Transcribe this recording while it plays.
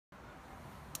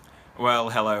Well,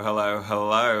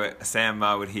 hello. Sam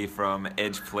Marwood here from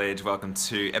Edge Pledge. Welcome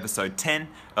to episode 10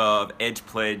 of Edge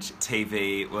Pledge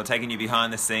TV. We're taking you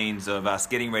behind the scenes of us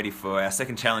getting ready for our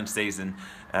second challenge season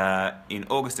in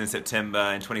August and September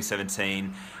in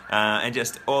 2017, and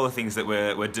just all the things that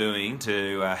we're doing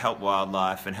to help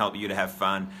wildlife and help you to have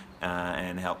fun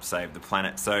and help save the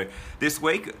planet. So this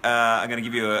week I'm going to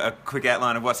give you a quick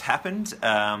outline of what's happened,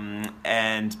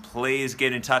 and please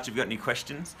get in touch if you've got any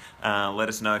questions. Let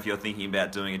us know if you're thinking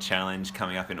about doing a challenge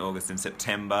coming up in August and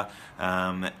September.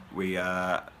 We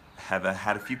have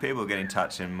had a few people get in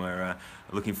touch, and we're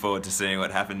looking forward to seeing what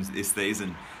happens this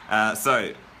season.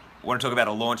 I want to talk about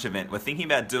a launch event. We're thinking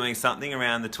about doing something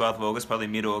around the 12th of August, probably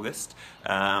mid-August,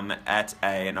 at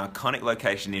an iconic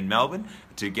location in Melbourne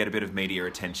to get a bit of media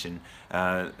attention.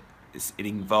 It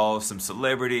involves some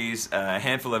celebrities, a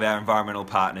handful of our environmental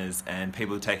partners, and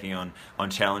people taking on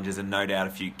challenges, and no doubt a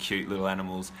few cute little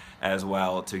animals as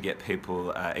well to get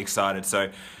people excited. So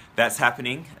that's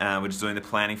happening. We're just doing the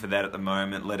planning for that at the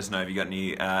moment. Let us know if you've got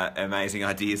any amazing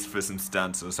ideas for some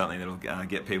stunts or something that'll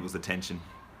get people's attention.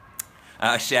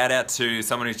 A shout out to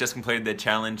someone who's just completed their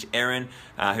challenge, Erin,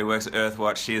 who works at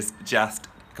EarthWatch. She has just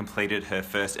completed her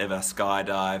first ever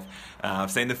skydive.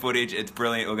 I've seen the footage, it's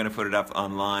brilliant. We're going to put it up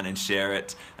online and share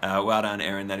it. Well done,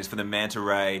 Erin. That is for the Manta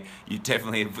Ray. You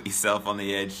definitely put yourself on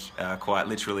the edge, quite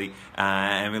literally,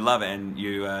 and we love it. And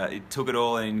you took it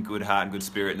all in good heart and good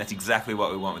spirit, and that's exactly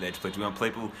what we want with Edge Pledge. We want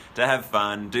people to have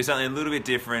fun, do something a little bit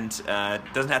different. It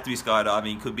doesn't have to be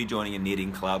skydiving. You could be joining a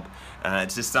knitting club.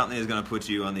 It's just something that's going to put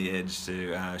you on the edge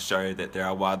to show that there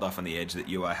are wildlife on the edge that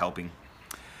you are helping.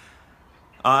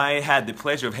 I had the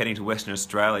pleasure of heading to Western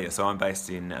Australia, so I'm based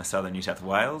in southern New South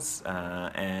Wales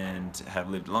and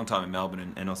have lived a long time in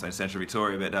Melbourne and also in central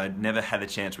Victoria, but I'd never had the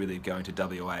chance really of going to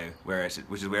WA,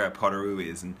 which is where our Potteroo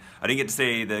is. And I didn't get to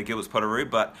see the Gilbert's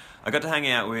Potteroo, but I got to hang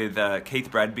out with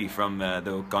Keith Bradby from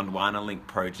the Gondwana Link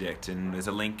project, and there's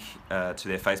a link to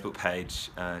their Facebook page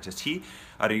just here.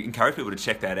 I'd encourage people to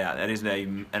check that out. That is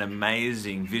an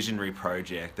amazing visionary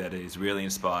project that has really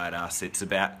inspired us. It's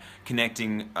about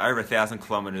connecting over 1,000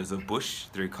 kilometres of bush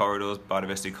through corridors,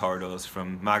 biodiversity corridors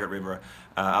from Margaret River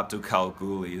up to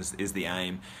Kalgoorlie is the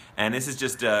aim. And this is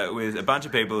just with a bunch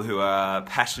of people who are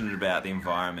passionate about the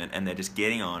environment, and they're just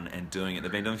getting on and doing it.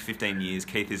 They've been doing it for 15 years.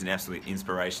 Keith is an absolute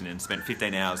inspiration, and spent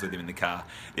 15 hours with him in the car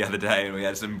the other day, and we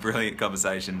had some brilliant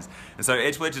conversations. And so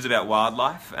Edge Pledge is about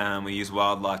wildlife. We use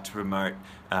wildlife to promote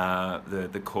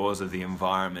the cause of the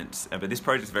environment. But this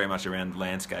project is very much around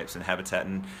landscapes and habitat,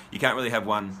 and you can't really have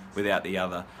one without the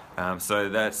other. So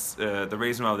that's the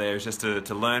reason why we're there, is just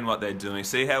to learn what they're doing,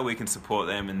 see how we can support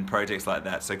them in projects like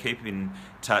that. So keep in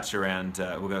touch around,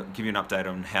 we'll give you an update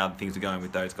on how things are going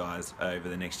with those guys over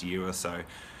the next year or so.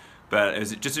 But it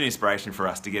was just an inspiration for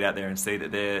us to get out there and see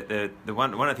that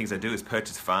one of the things they do is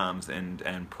purchase farms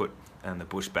and put the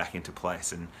bush back into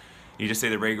place. And you just see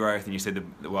the regrowth, and you see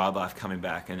the wildlife coming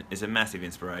back, and it's a massive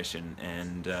inspiration.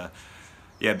 And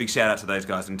yeah, big shout out to those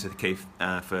guys and to Keith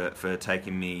for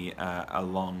taking me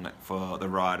along for the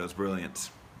ride. It was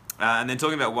brilliant. And then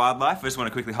talking about wildlife, I just want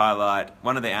to quickly highlight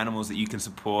one of the animals that you can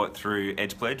support through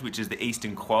Edge Pledge, which is the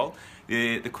eastern quoll.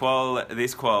 This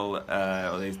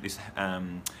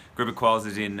group of quolls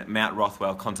is in Mount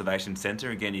Rothwell Conservation Centre.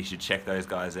 Again, you should check those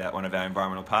guys out, one of our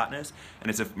environmental partners.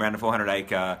 And it's around a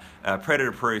 400-acre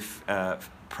predator-proof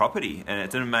property, and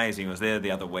it's amazing. I was there the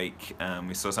other week.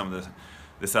 We saw some of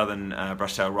the southern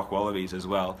brush-tailed rock wallabies as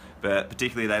well, but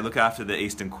particularly they look after the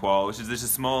eastern quoll, which is just a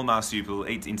small marsupial,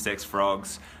 eats insects,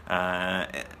 frogs,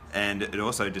 and it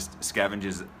also just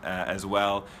scavenges as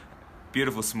well.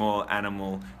 Beautiful small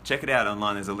animal. Check it out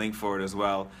online, there's a link for it as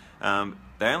well.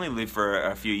 They only live for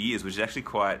a few years, which is actually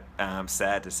quite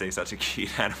sad to see such a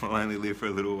cute animal only live for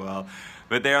a little while.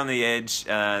 But they're on the edge.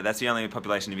 That's the only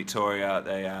population in Victoria.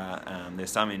 They are,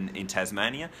 there's some in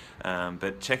Tasmania.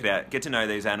 But check it out. Get to know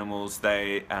these animals.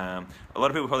 A lot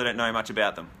of people probably don't know much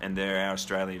about them, and they're our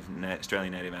Australian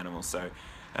native animals. So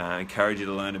I encourage you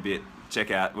to learn a bit. Check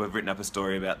out, we've written up a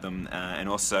story about them, and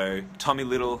also Tommy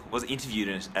Little was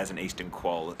interviewed as an eastern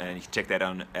quoll, and you can check that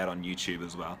out on YouTube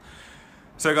as well.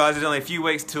 So guys, there's only a few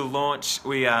weeks till launch.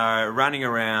 We are running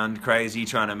around crazy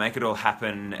trying to make it all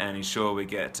happen and ensure we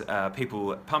get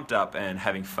people pumped up and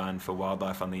having fun for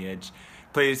Wildlife on the Edge.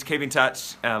 Please keep in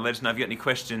touch, let us know if you've got any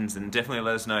questions, and definitely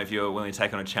let us know if you're willing to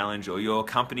take on a challenge, or your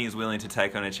company is willing to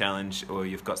take on a challenge, or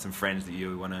you've got some friends that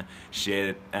you want to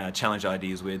share challenge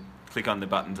ideas with. Click on the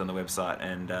buttons on the website,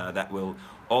 and that will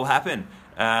all happen.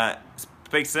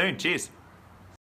 Speak soon. Cheers.